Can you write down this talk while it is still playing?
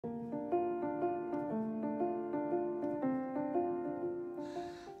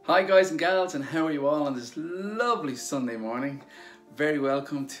Hi guys and gals, and how are you all on this lovely Sunday morning? Very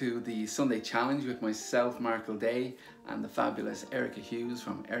welcome to the Sunday challenge with myself, Mark Guildea, and the fabulous Erica Hughes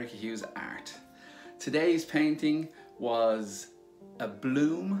from Erica Hughes Art. Today's painting was a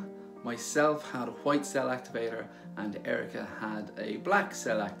bloom. Myself had a white cell activator and Erica had a black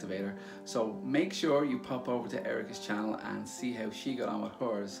cell activator. So make sure you pop over to Erica's channel and see how she got on with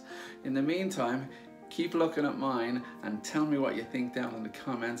hers. In the meantime, keep looking at mine and tell me what you think down in the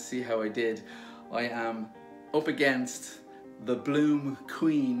comments, see how I did. I am up against the Bloom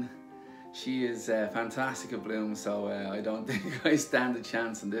Queen. She is fantastic at Bloom, so I don't think I stand a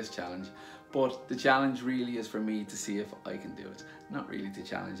chance in this challenge. But the challenge really is for me to see if I can do it. Not really to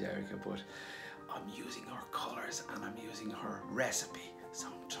challenge Erica, but I'm using her colours and I'm using her recipe. So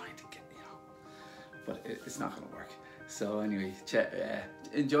I'm trying to get, but it's not gonna work. So anyway,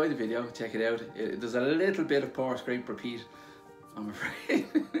 enjoy the video, check it out. There's a little bit of pour, scrape, repeat, I'm afraid,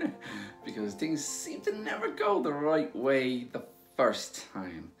 because things seem to never go the right way the first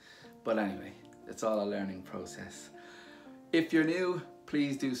time. But anyway, it's all a learning process. If you're new,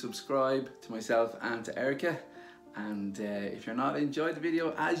 please do subscribe to myself and to Erica. And if you're not, enjoy the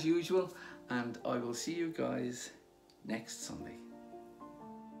video as usual. And I will see you guys next Sunday.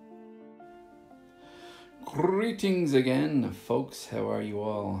 Greetings again, folks. How are you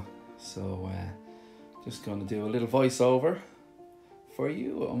all? So just going to do a little voiceover for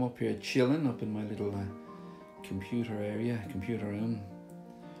you. I'm up here chilling up in my little computer room,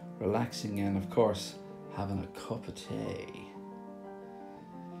 relaxing, and of course having a cup of tea.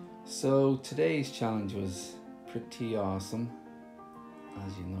 So today's challenge was pretty awesome.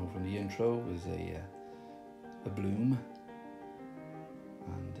 As you know from the intro, it was a bloom,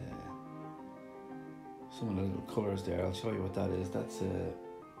 and some of the little colours there, I'll show you what that is.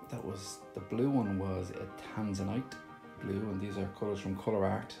 That was, the blue one was a Tanzanite blue, and these are colours from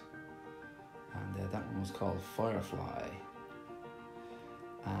Colourarte, and that one was called Firefly,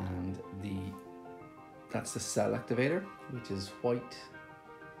 and that's the cell activator, which is white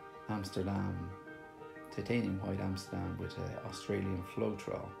Amsterdam, titanium white Amsterdam with Australian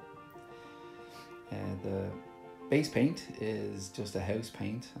Floetrol. The base paint is just a house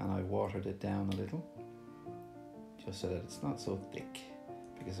paint, and I watered it down a little just so that it's not so thick,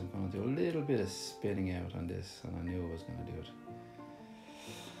 because I'm going to do a little bit of spinning out on this, and I knew I was going to do it.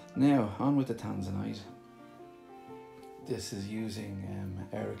 Now on with the Tanzanite. This is using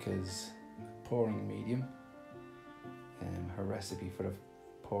Erica's pouring medium, her recipe for the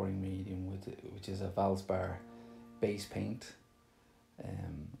pouring medium, which is a Valspar base paint.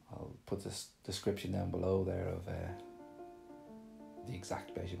 I'll put this description down below there of the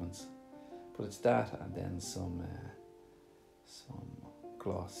exact measurements, but it's that, and then some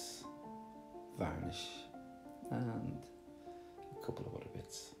gloss varnish and a couple of other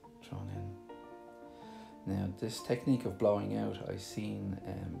bits thrown in. Now this technique of blowing out, I seen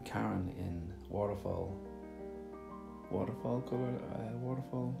Karen in waterfall color,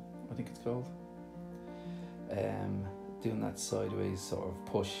 waterfall I think it's called, doing that sideways sort of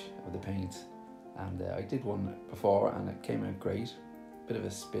push of the paint, and I did one before and it came out great. Bit of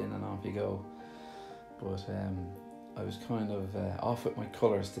a spin and off you go, but I was kind of off with my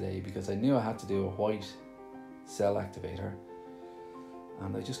colours today because I knew I had to do a white cell activator,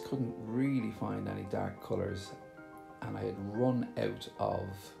 and I just couldn't really find any dark colours, and I had run out of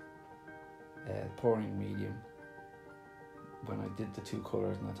pouring medium when I did the two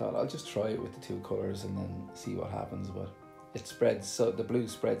colours, and I thought I'll just try it with the two colours and then see what happens. But it spreads, so the blue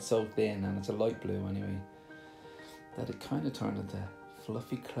spreads so thin, and it's a light blue anyway, that it kind of turned into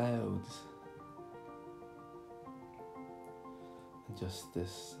fluffy clouds. And just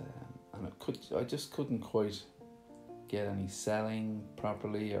this, and I just couldn't quite get any selling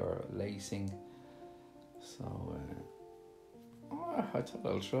properly or lacing. So I thought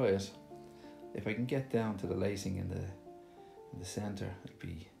I'll try it. If I can get down to the lacing in the center, it'd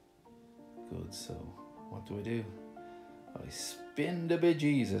be good. So what do? I spin the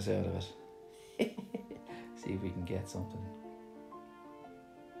bejesus out of it. See if we can get something.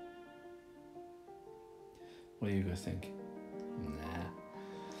 What do you guys think?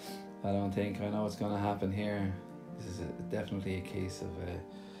 Nah, I don't think. I know what's going to happen here. This is definitely a case of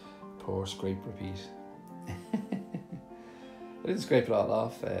pour, scrape, repeat. I didn't scrape it all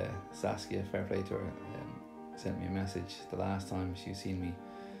off. Saskia, fair play to her, sent me a message the last time she seen me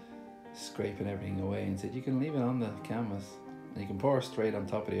scraping everything away and said you can leave it on the canvas and you can pour straight on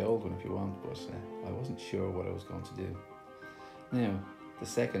top of the old one if you want, but I wasn't sure what I was going to do. Now the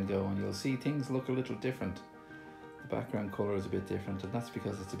second go, and you'll see things look a little different. The background colour is a bit different, and that's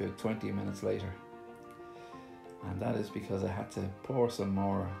because it's about 20 minutes later. and that is because I had to pour some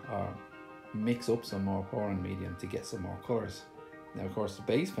more, or mix up some more pouring medium to get some more colours. Now of course the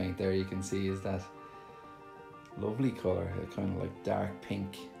base paint there you can see is that lovely colour, kind of like dark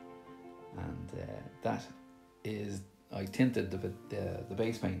pink, and that is, I tinted the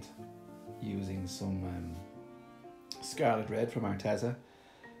base paint using some Scarlet red from Arteza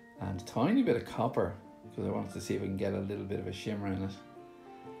and a tiny bit of copper, because I wanted to see if we can get a little bit of a shimmer in it,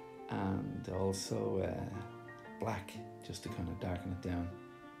 and also black, just to kind of darken it down.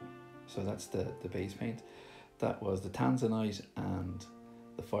 So that's the base paint. That was the Tanzanite and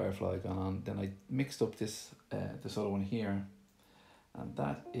the Firefly gone on. Then I mixed up this other one here, and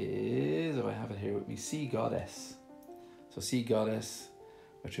that is, oh, I have it here with me, Sea Goddess. So Sea Goddess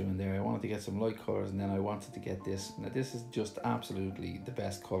I threw in there. I wanted to get some light colours, and then I wanted to get this. Now this is just absolutely the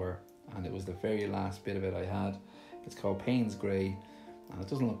best colour, and it was the very last bit of it I had. It's called Payne's Grey, and it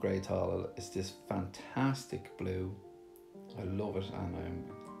doesn't look grey at all. It's this fantastic blue. I love it, and I'm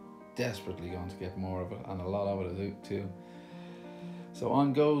desperately going to get more of it, and a lot of it too. So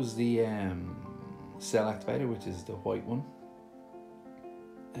on goes the cell activator, which is the white one,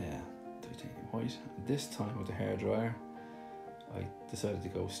 titanium white. This time with the hairdryer I decided to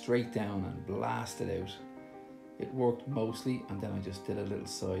go straight down and blast it out. It worked mostly, and then I just did a little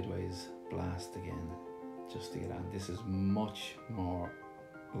sideways blast again just to get on. This is much more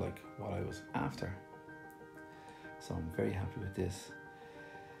like what I was after, so I'm very happy with this.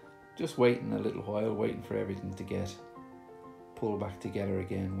 Just waiting a little while, waiting for everything to get pulled back together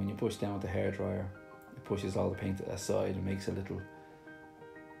again. When you push down with the hairdryer, it pushes all the paint aside and makes a little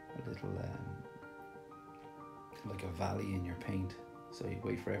like a valley in your paint. So you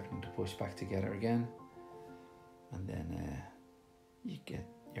wait for everything to push back together again, and then you get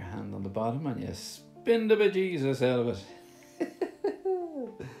your hand on the bottom and you spin the bejesus out of it.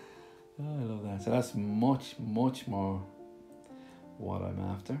 Oh, I love that. So that's much more what I'm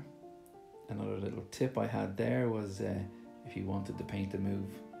after. Another little tip I had there was if you wanted the paint to move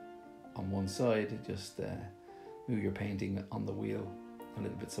on one side, just move your painting on the wheel a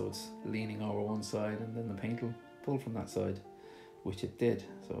little bit so it's leaning over one side, and then the paint will pull from that side, which it did.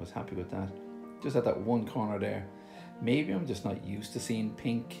 So I was happy with that. Just at that one corner there. Maybe I'm just not used to seeing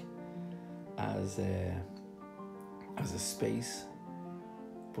pink as a space,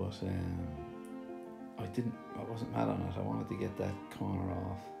 but I wasn't mad on it. I wanted to get that corner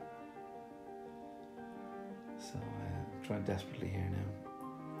off. So I'm trying desperately here now,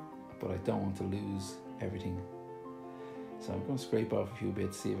 but I don't want to lose everything. So I'm going to scrape off a few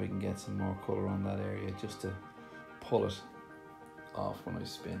bits, see if I can get some more colour on that area, just to pull it off when I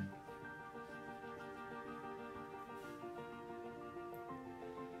spin.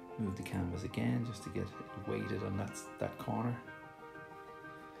 Move the canvas again just to get it weighted on that corner.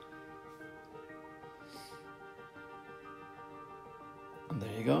 And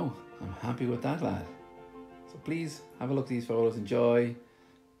there you go. I'm happy with that, lad. So please have a look at these photos, enjoy,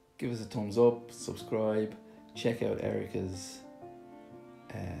 give us a thumbs up, subscribe, check out Erica's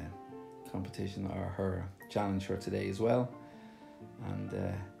competition, or her challenge for today as well, and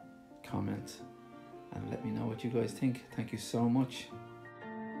comment and let me know what you guys think. Thank you so much.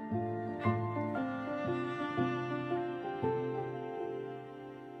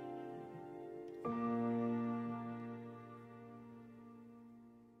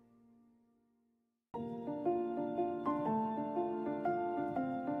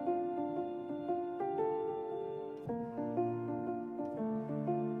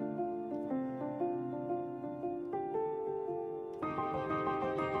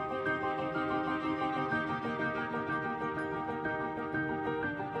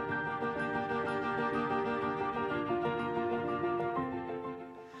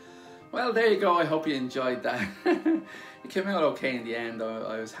 Well, there you go. I hope you enjoyed that. It came out okay in the end.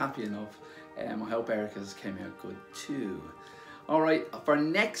 I was happy enough. I hope Erica's came out good too. All right, for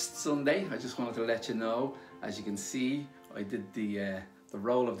next Sunday, I just wanted to let you know, as you can see, I did the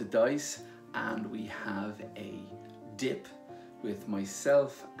roll of the dice, and we have a dip with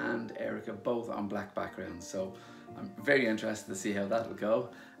myself and Erica both on black backgrounds. So I'm very interested to see how that will go,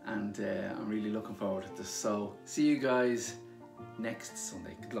 and I'm really looking forward to this. So see you guys next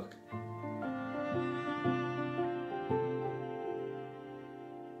Sunday. Good luck.